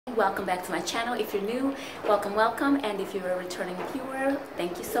Welcome back to my channel. If you're new, welcome, and if you're a returning viewer,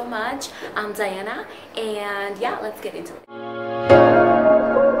 thank you so much. I'm Diana, and yeah, let's get into it.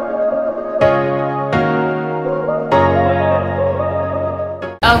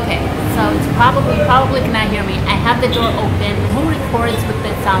 Okay, so it's probably cannot hear me. I have the door open. Who records with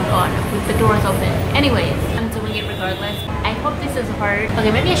the sound on, with the doors open? Anyways, I'm doing it regardless. I hope this is hard.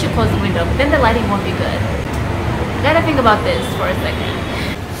 Okay, maybe I should close the window, but then the lighting won't be good. Gotta think about this for a second.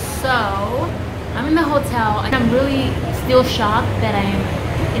 So, I'm in the hotel and I'm really still shocked that I'm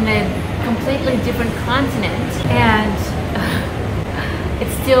in a completely different continent, and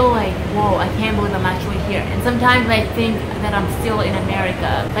it's still like, whoa, I can't believe I'm actually here. And sometimes I think that I'm still in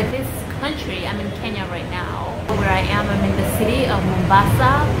America. Like this country, I'm in Kenya right now. Where I am, I'm in the city of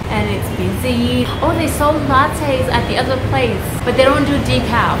Mombasa and it's busy. Oh, they sold lattes at the other place, but they don't do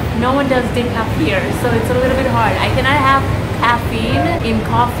decaf. No one does decaf here, so it's a little bit hard. I cannot have caffeine in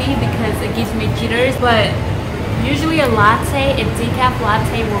coffee because it gives me jitters, but usually a latte, a decaf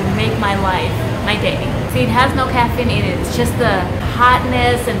latte will make my life, my day. See, it has no caffeine in it. It's just the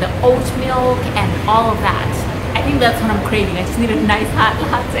hotness and the oat milk and all of that. I think that's what I'm craving. I just need a nice hot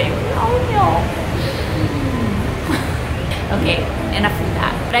latte with oat milk. Okay, enough of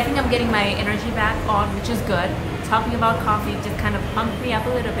that. But I think I'm getting my energy back on, which is good. Talking about coffee just kind of pumped me up a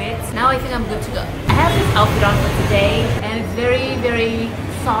little bit. Now I think I'm good to go. I have this outfit on for today, and it's very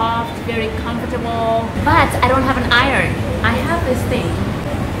soft, very comfortable, but I don't have an iron. I have this thing.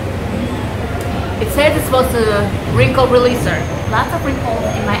 It says it's supposed to wrinkle releaser. Lots of wrinkles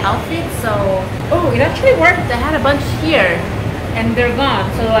in my outfit, so... Oh, it actually worked. I had a bunch here, and they're gone,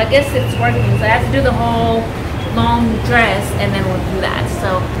 so I guess it's working. So I have to do the whole long dress and then we'll do that.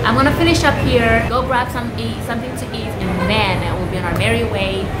 So I'm gonna finish up here, go grab something to eat, and then we'll be on our merry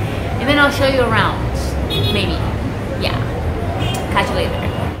way, and then I'll show you around, maybe. Yeah, catch you later.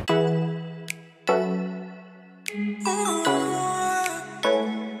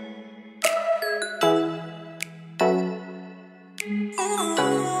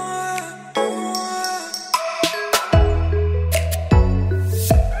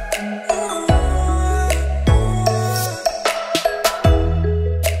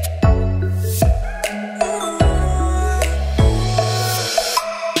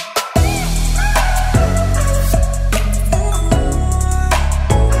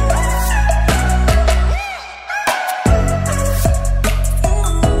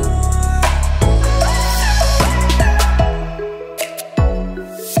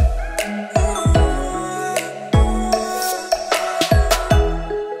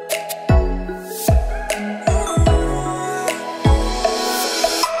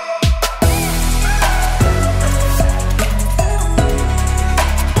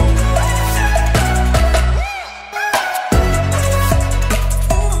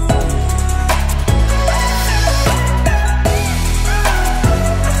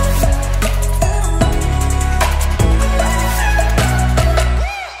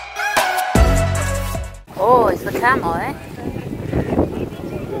 Oh, it's the camel, eh?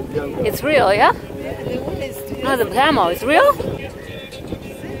 It's real, yeah? No, the camel is real?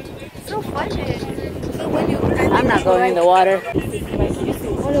 So funny. So when I'm not going in the water.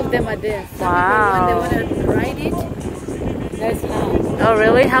 All of them are there. Wow. When they want to ride it, that's how. Oh,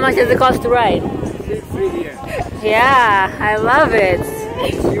 really? How much does it cost to ride? Yeah, I love it.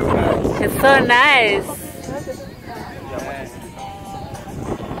 It's so nice.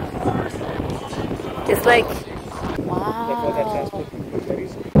 It's like, wow.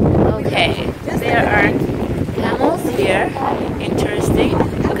 Okay, there are camels here. Interesting.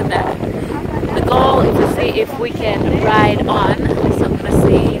 Look at that. The goal is to see if we can ride on. So I'm gonna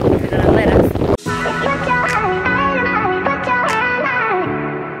see if they're gonna let us.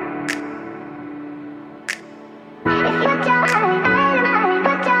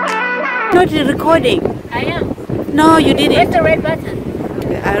 Not recording. I am. No, you didn't. Where's the red button?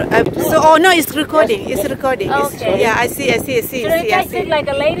 Oh no, it's recording. It's recording. Okay. Yeah, I see. Should I sit like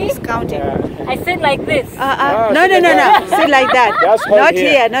a lady? It's counting. I sit like this. No. Sit like that. Not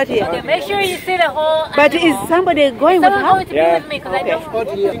here. Not here. Okay, make sure you see the whole But animal. is somebody going with Someone her? going to be with me because I don't.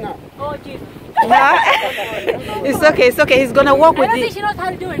 Oh, jeez. No. It's okay. It's okay. He's gonna walk I with don't you. think she knows how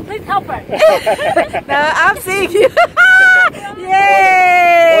to do it. Please help her. No, I'm seeing you.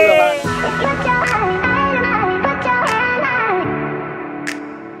 Yay!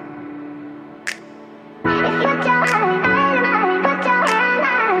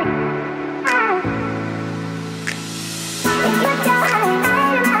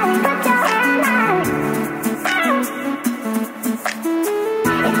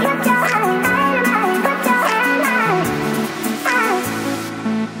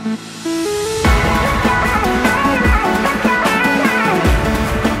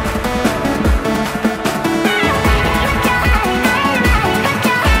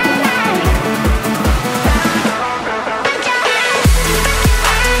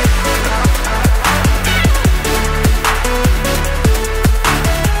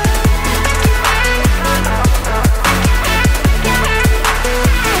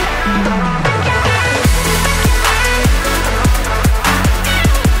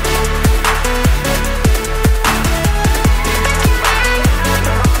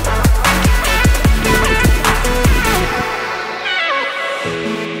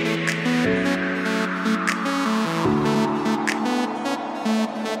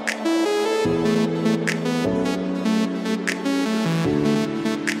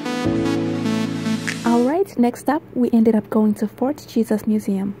 Alright, next up, we ended up going to Fort Jesus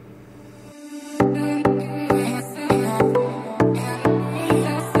Museum.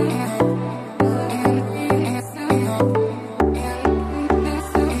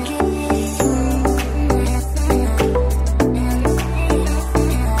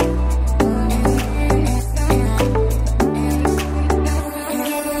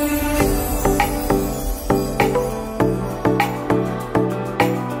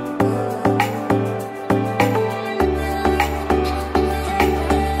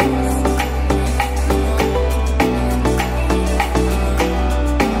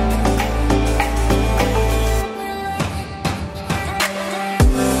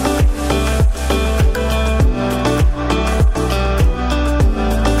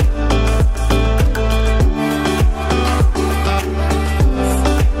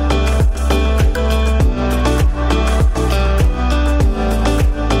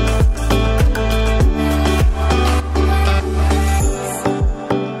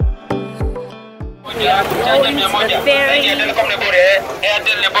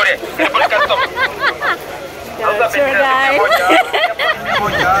 Tour guide.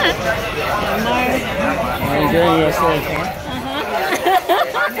 Enjoy yourself, huh?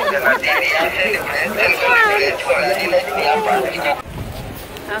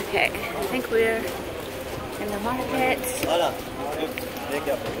 Okay, I think we're in the market.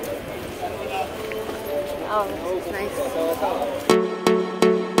 Oh, this is nice.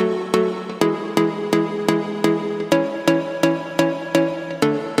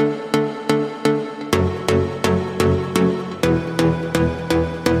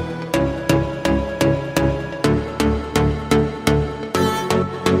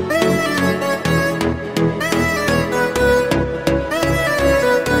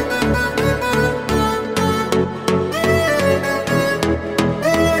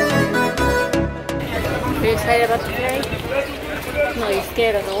 Excited about the ferry? No, you're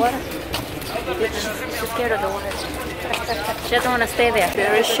scared of the water? She's scared of the water. She doesn't want to stay there.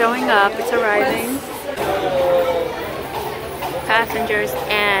 Ferry is showing up. It's arriving. Passengers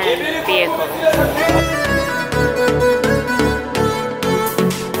and vehicles.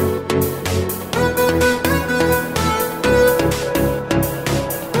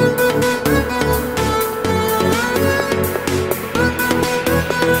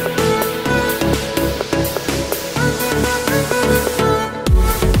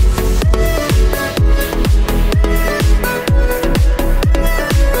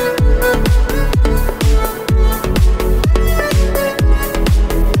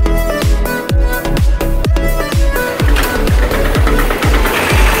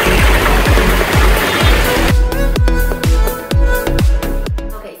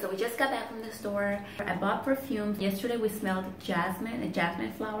 I bought perfume. Yesterday we smelled jasmine, a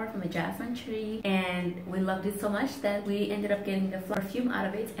jasmine flower from a jasmine tree, and we loved it so much that we ended up getting the perfume out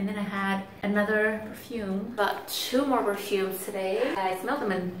of it. And then I had another perfume, about 2 more perfumes today. I smelled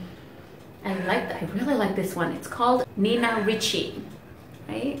them and I like that. I really like this one. It's called Nina Ricci,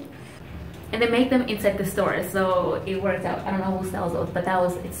 right? And they make them inside the store, so it works out. I don't know who sells those, but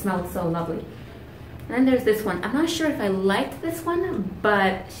it smelled so lovely. And then there's this one. I'm not sure if I liked this one,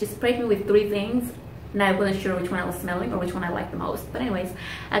 but she sprayed me with 3 things and I wasn't sure which one I was smelling or which one I liked the most. But anyways,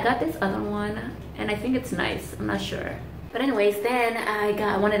 I got this other one and I think it's nice. I'm not sure. But anyways, then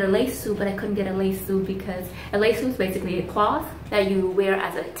I wanted a lace suit, but I couldn't get a lace suit because a lace suit is basically a cloth that you wear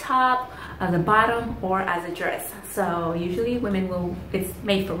as a top, as a bottom, or as a dress. So usually it's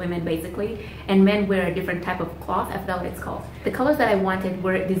made for women basically, and men wear a different type of cloth. I forgot what it's called. The colors that I wanted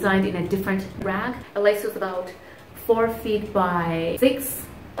were designed in a different rag. A lace was about 4 feet by 6.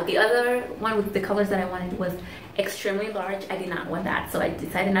 The other one with the colors that I wanted was extremely large. I did not want that, so I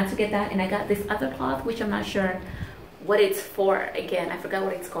decided not to get that, and I got this other cloth, which I'm not sure what it's for. Again, I forgot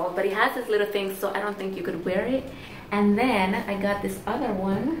what it's called, but it has this little thing, so I don't think you could wear it. And then I got this other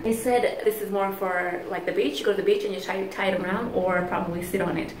one. They said this is more for like the beach. You go to the beach and you tie it around or probably sit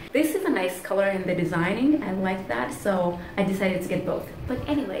on it. This is a nice color in the designing. I like that, so I decided to get both. But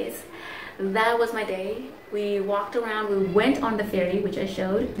anyways, that was my day. We walked around, we went on the ferry, which I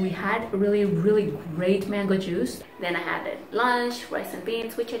showed. We had really great mango juice. Then I had lunch, rice and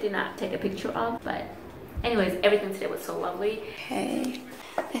beans, which I did not take a picture of, but anyways, everything today was so lovely. Okay,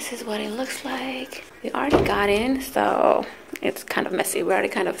 this is what it looks like. We already got in, so it's kind of messy. We already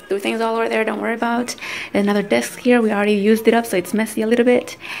kind of threw things all over there, don't worry about. Another desk here, we already used it up, so it's messy a little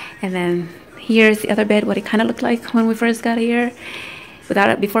bit. And then here's the other bed, what it kind of looked like when we first got here.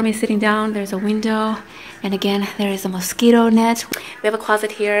 Before me sitting down, there's a window, and again there is a mosquito net. We have a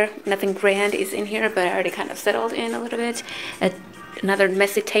closet here. Nothing grand is in here, but I already kind of settled in a little bit. Another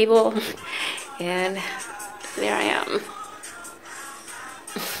messy table, and there I am.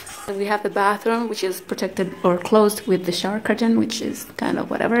 And we have the bathroom, which is protected or closed with the shower curtain, which is kind of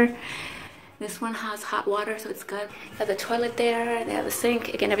whatever. This one has hot water, so it's good. They have the toilet there, they have the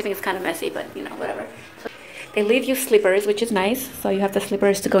sink. Again, everything is kind of messy, but you know, whatever. So they leave you slippers, which is nice. So you have the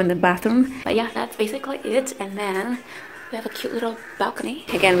slippers to go in the bathroom. But yeah, that's basically it. And then we have a cute little balcony.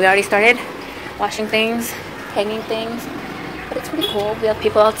 Again, we already started washing things, hanging things, but it's pretty cool. We have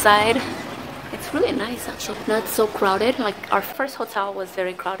people outside. It's really nice, actually. Not so crowded. Like our first hotel was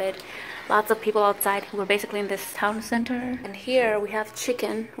very crowded. Lots of people outside. We're basically in this town center. And here we have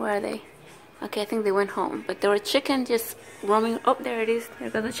chicken. Where are they? Okay, I think they went home. But there were chicken just roaming. Oh, there it is. There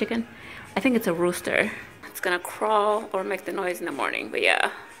goes the chicken. I think it's a rooster. It's gonna crawl or make the noise in the morning. But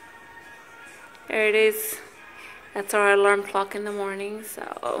yeah, there it is. That's our alarm clock in the morning.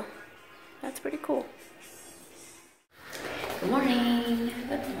 So that's pretty cool. Good morning.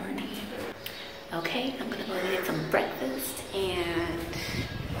 Good morning. Okay, I'm gonna go get some breakfast, and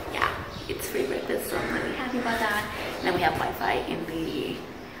yeah, it's free breakfast, so I'm really happy about that. And then we have Wi-Fi in the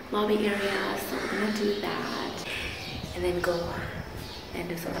lobby area, so we're gonna do that, and then go and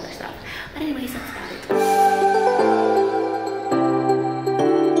do some other stuff. But anyways, that's about it.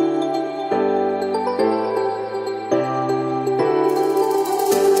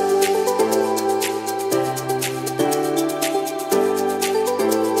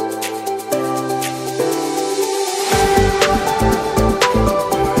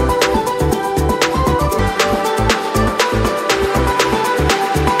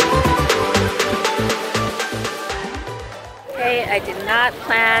 I did not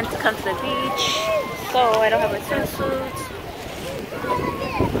plan to come to the beach, so I don't have a swimsuit,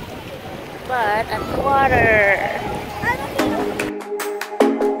 but at the water.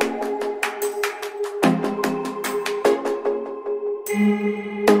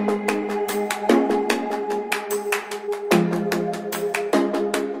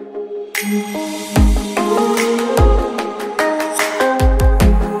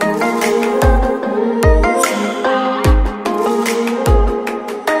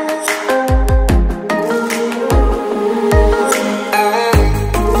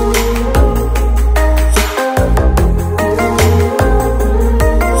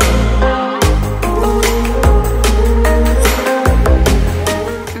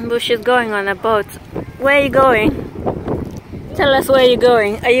 She's going on a boat. Where are you going? Tell us where you're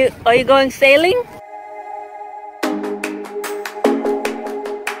going. Are you going sailing?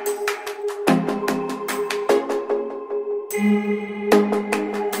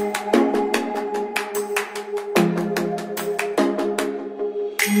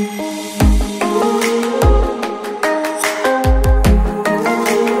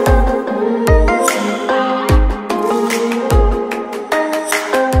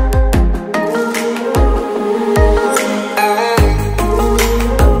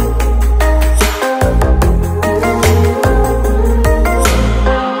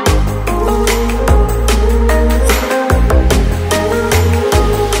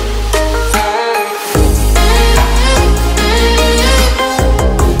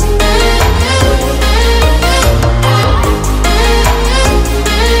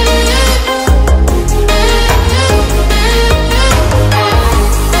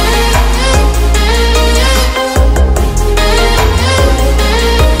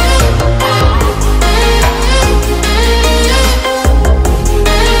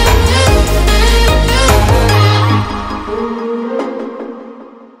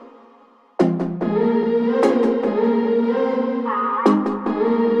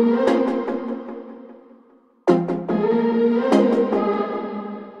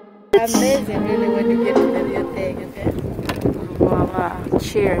 Amazing, really, when you get to the real thing, okay? Voila.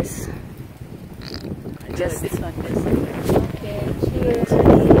 Cheers. Just this one, this. okay, cheers.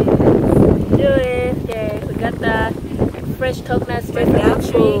 Do it. Okay, we got the fresh coconut straight from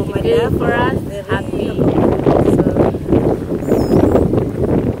the tree. Good for us. Happy.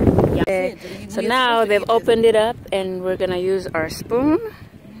 Yeah. So now they've opened it up, and we're gonna use our spoon,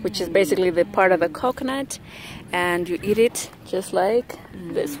 which is basically the part of the coconut, and you eat it just like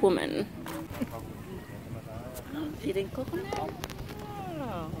this woman. Eating coconut?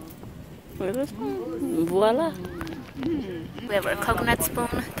 With a spoon. Voila. We have our coconut spoon.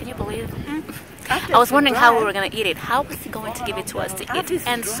 Can you believe? I was wondering how we were going to eat it. How was he going to give it to us to eat?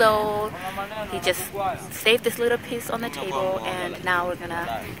 And so he just saved this little piece on the table, and now we're going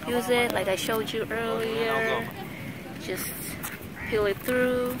to use it like I showed you earlier. Just peel it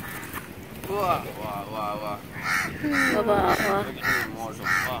through. Wow.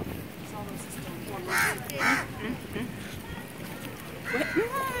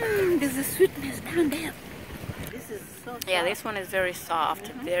 There's a sweetness down there. This is so soft. Yeah, this one is very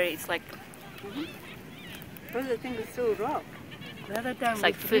soft. Very, it's like First I think it's so raw. The other time it's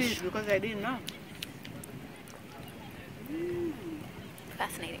like fish. because I didn't know.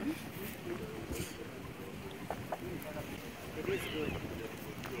 Fascinating. It is good.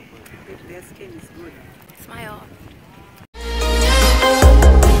 Their skin is good. Smile.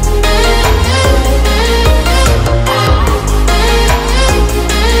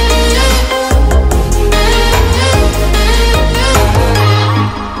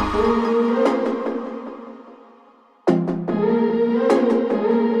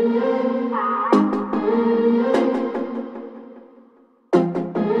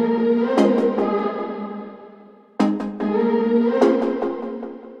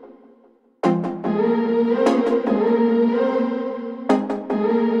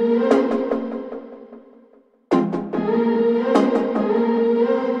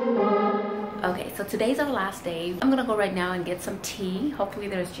 Okay, so today's our last day. I'm gonna go right now and get some tea. Hopefully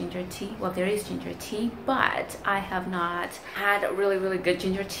there's ginger tea. Well, there is ginger tea, but I have not had really good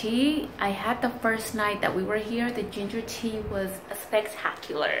ginger tea. I had the first night that we were here. The ginger tea was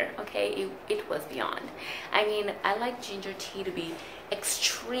spectacular. Okay, it was beyond. I mean, I like ginger tea to be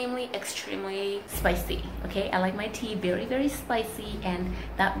extremely spicy. Okay, I like my tea very spicy, and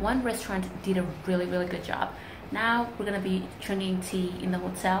that one restaurant did a really good job. Now we're gonna be drinking tea in the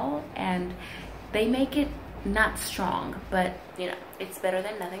hotel, and they make it not strong, but you know, it's better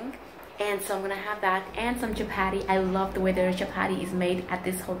than nothing. And so I'm gonna have that and some chapati. I love the way their chapati is made at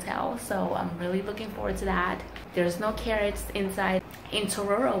this hotel, so I'm really looking forward to that. There's no carrots inside. In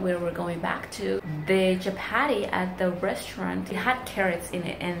Tororo, where we're going back to, the chapati at the restaurant, it had carrots in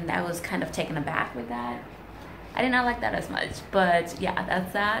it, and I was kind of taken aback with that. I did not like that as much, but yeah,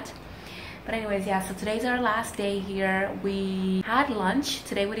 that's that. But anyways, yeah, so today's our last day here. We had lunch.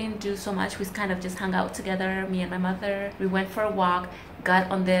 Today we didn't do so much. We kind of just hung out together, me and my mother. We went for a walk, got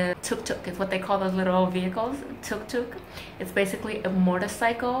on the tuk-tuk. It's what they call those little vehicles, tuk-tuk. It's basically a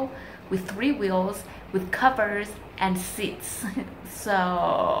motorcycle with 3 wheels, with covers and seats.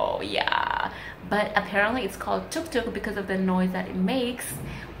 So yeah, but apparently it's called tuk-tuk because of the noise that it makes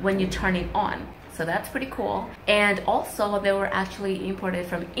when you turn it on. So that's pretty cool. And also they were actually imported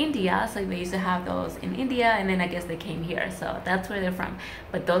from India, so they used to have those in India, and then I guess they came here, so that's where they're from.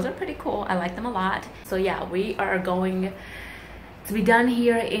 But those are pretty cool. I like them a lot. So yeah, we are going to be done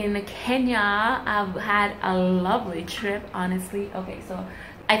here in Kenya. I've had a lovely trip, honestly. Okay, so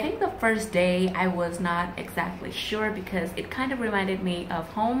I think the first day I was not exactly sure because it kind of reminded me of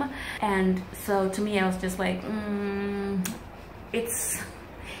home, and so to me I was just like, it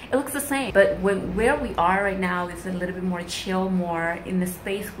looks the same. But where we are right now is a little bit more chill, more in the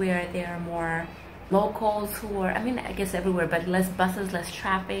space where there are more locals who are, I mean, I guess everywhere, but less buses, less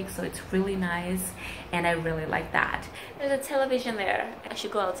traffic, so it's really nice, and I really like that. There's a television there. I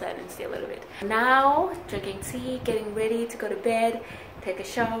should go outside and see a little bit. Now, drinking tea, getting ready to go to bed, take a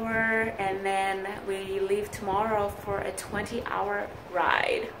shower, and then we leave tomorrow for a 20-hour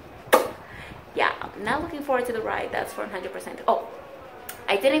ride. Yeah, I'm not looking forward to the ride, that's for 100%. Oh,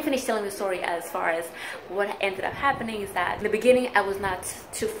 I didn't finish telling the story as far as what ended up happening is that in the beginning I was not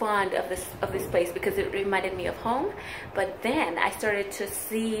too fond of this place because it reminded me of home, but then I started to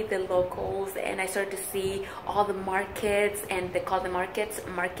see the locals and I started to see all the markets, and they call the markets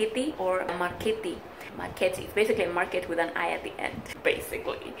marketi or marketi. Marketi. It's basically a market with an I at the end,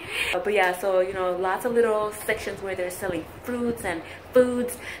 basically. But yeah, so you know, lots of little sections where they're selling fruits and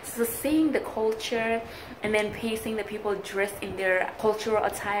foods. So seeing the culture and then seeing the people dressed in their cultural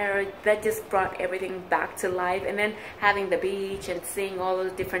attire, that just brought everything back to life. And then having the beach and seeing all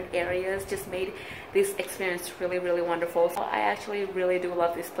those different areas just made this experience really wonderful. So I actually really do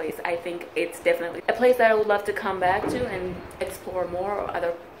love this place. I think it's definitely a place that I would love to come back to and explore more, or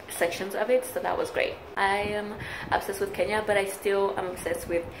other sections of it. So that was great. I am obsessed with Kenya, but I still am obsessed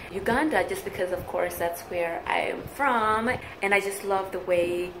with Uganda just because of course that's where I am from, and I just love the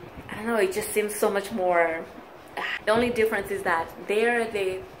way, I don't know, it just seems so much more. The only difference is that there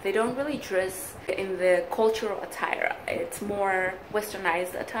they don't really dress in the cultural attire. It's more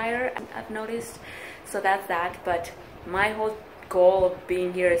westernized attire, I've noticed. So that's that. But my whole goal of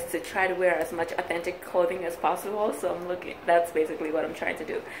being here is to try to wear as much authentic clothing as possible. So I'm looking, that's basically what I'm trying to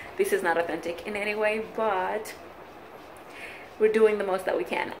do. This is not authentic in any way, but we're doing the most that we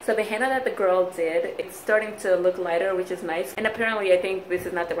can. So the henna that the girl did, it's starting to look lighter, which is nice. And apparently I think this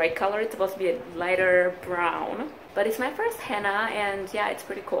is not the right color. It's supposed to be a lighter brown. But it's my first henna, and yeah, it's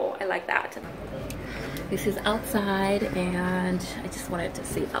pretty cool. I like that. This is outside, and I just wanted to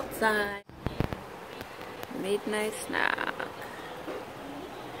see outside. Midnight snack.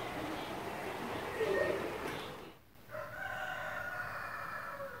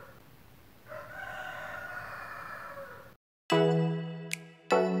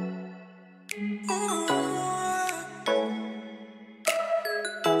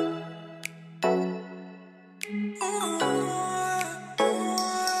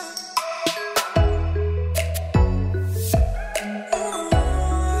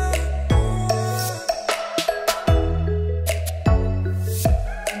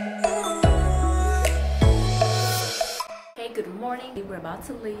 We're about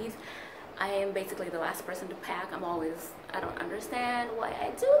to leave. I am basically the last person to pack. I don't understand why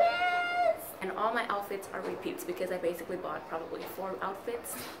I do this. And all my outfits are repeats because I basically bought probably 4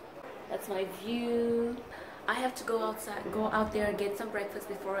 outfits. That's my view. I have to go out there, get some breakfast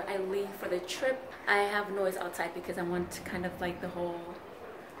before I leave for the trip. I have noise outside because I want to kind of like the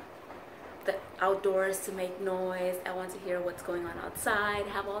outdoors to make noise. I want to hear what's going on outside,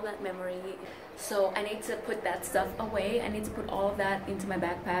 have all that memory. So I need to put that stuff away. I need to put all of that into my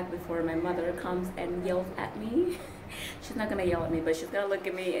backpack before my mother comes and yells at me. She's not gonna yell at me, but she's gonna look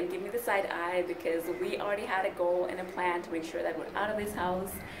at me and give me the side eye because we already had a goal and a plan to make sure that we're out of this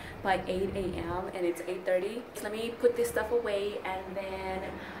house by 8 a.m. and it's 8:30. So let me put this stuff away, and then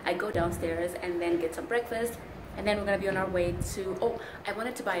I go downstairs and then get some breakfast, and then we're gonna be on our way to, oh, I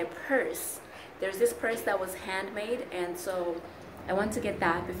wanted to buy a purse. There's this purse that was handmade, and so I want to get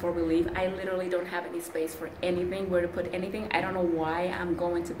that before we leave. I literally don't have any space for anything, where to put anything. I don't know why I'm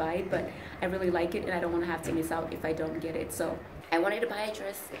going to buy it, but I really like it and I don't want to have to miss out if I don't get it. So I wanted to buy a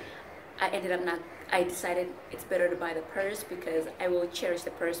dress. I decided it's better to buy the purse because I will cherish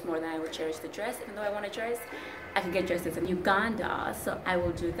the purse more than I will cherish the dress. Even though I want a dress, I can get dresses in Uganda, so I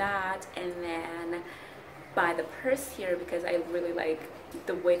will do that and then buy the purse here because I really like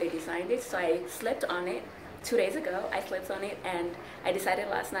the way they designed it. So I slept on it 2 days ago. I slept on it and I decided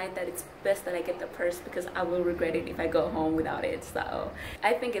last night that it's best that I get the purse because I will regret it if I go home without it. So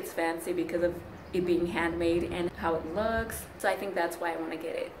I think it's fancy because of it being handmade and how it looks. So I think that's why I want to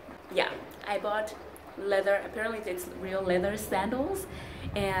get it. Yeah, I bought leather, apparently it's real leather sandals,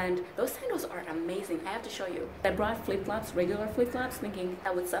 and those sandals are amazing. I have to show you. I brought flip-flops, regular flip-flops, thinking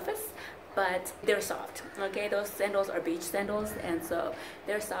that would suffice, but they're soft. Okay, those sandals are beach sandals, and so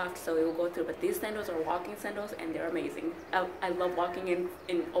they're soft, so it will go through. But these sandals are walking sandals, and they're amazing. I love walking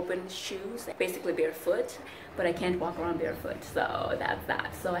in open shoes, basically barefoot, but I can't walk around barefoot, so that's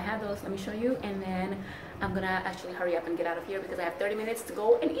that. So I have those. Let me show you, and then I'm gonna actually hurry up and get out of here because I have 30 minutes to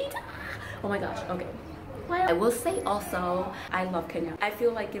go and eat. Oh my gosh. Okay. I will say also, I love Kenya. I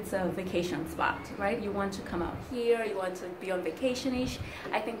feel like it's a vacation spot, right? You want to come out here, you want to be on vacation-ish.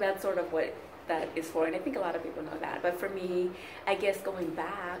 I think that's sort of what that is for, and I think a lot of people know that. But for me, I guess going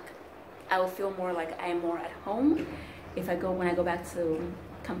back, I will feel more like I'm more at home. When I go back to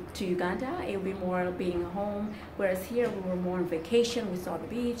Uganda, it will be more being home, whereas here we were more on vacation. We saw the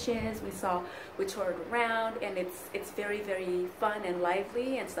beaches, we toured around, and it's very, very fun and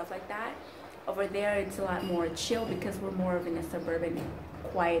lively and stuff like that. Over there it's a lot more chill because we're more of in a suburban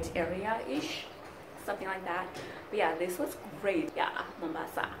quiet area-ish, something like that. But yeah, this was great. Yeah,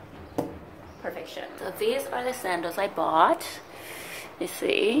 Mombasa, perfection. So these are the sandals I bought. You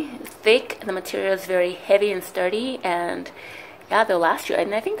see, it's thick, the material is very heavy and sturdy, and yeah, they'll last you,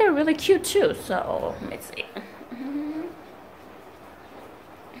 and I think they're really cute too. So let's see.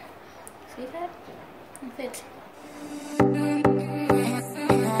 See that? Fit.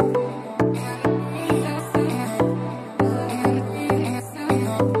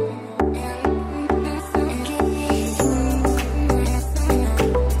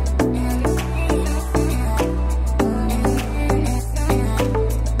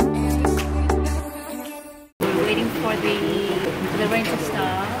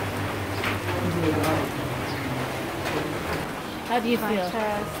 How do you feel?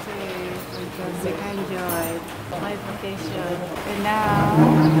 Fantastic. I enjoyed my vacation. And now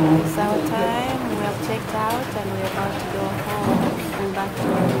it's our time. We have checked out and we're about to go home and back to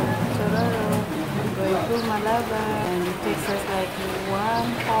Tororo. Going to Malaba, and it takes us like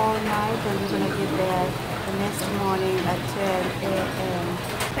 1 whole night, and we're gonna get there the next morning at 10 a.m.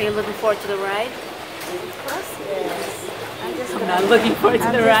 Are you looking forward to the ride? Of course, yes. I'm not looking forward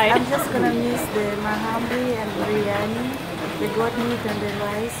to the ride. I'm just gonna miss the mahamri and biryani, the goat meat and the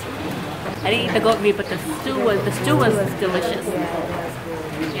rice. I didn't eat the goat meat, but the stew was delicious. Yeah, it was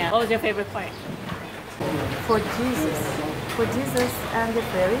good. Yeah. What was your favorite part? For Jesus. for Jesus and the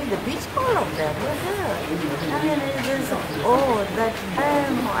ferry, the beach, all of them were there. I mean, there's, oh, that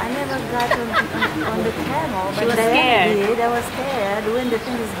camel, I never got on the camel, but was I scared. did. I was scared. When the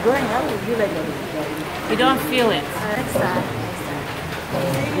thing is going up, it feel like, You don't feel it. next time, next time.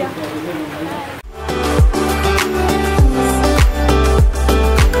 See ya.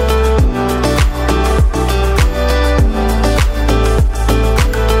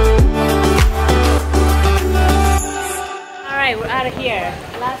 We're out of here.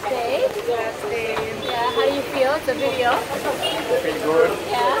 Last day. Yeah, how do you feel? It's a video. Feel good.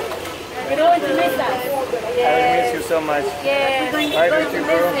 Yeah. You're going to miss us. I miss you so much. Yes. Why don't you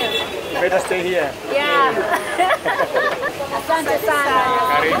go? Better stay here. Yeah. Asante sana.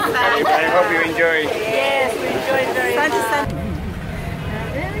 I hope you enjoy. Yes, we enjoyed very much.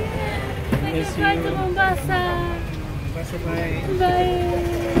 Let's try to Mombasa. Bye.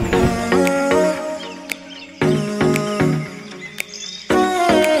 Bye.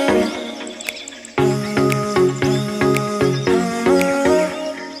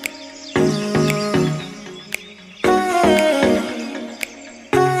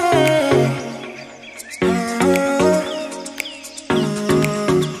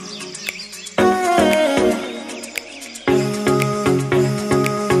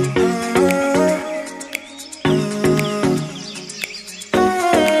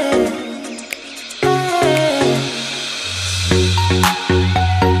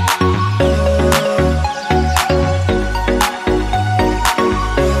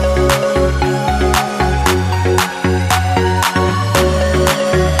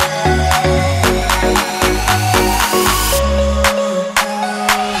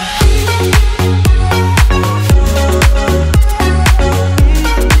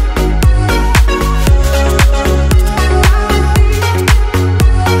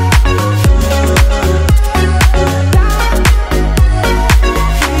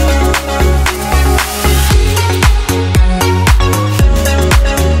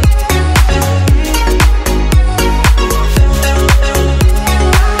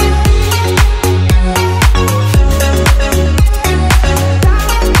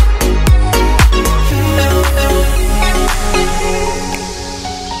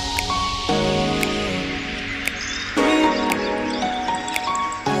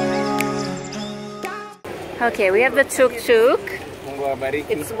 Okay, we have the tuk-tuk.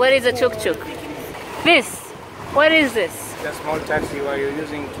 It's, what is a tuk-tuk? This, what is this? The small taxi you are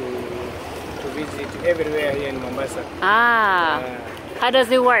using to visit everywhere here in Mombasa. Ah, how does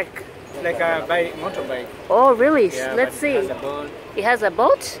it work? Like a motorbike. Oh, really? Yeah, Let's see. It has a board. It has a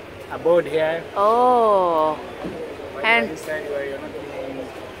boat? A board here. Oh. When And you are inside,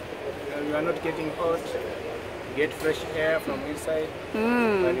 you are not getting hot. You get fresh air from inside.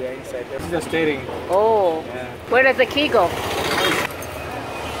 While you are inside. This is the steering. Oh. Yeah. Where does the key go?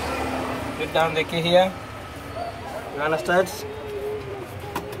 Put down the key here. You wanna start?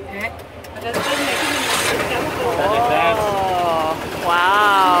 Oh,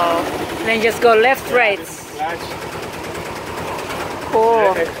 wow. Then just go left, right. Clutch.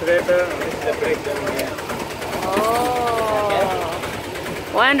 Cool. Accelerator. And this is the brake down here. Oh.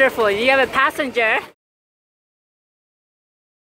 Wonderful. You have a passenger.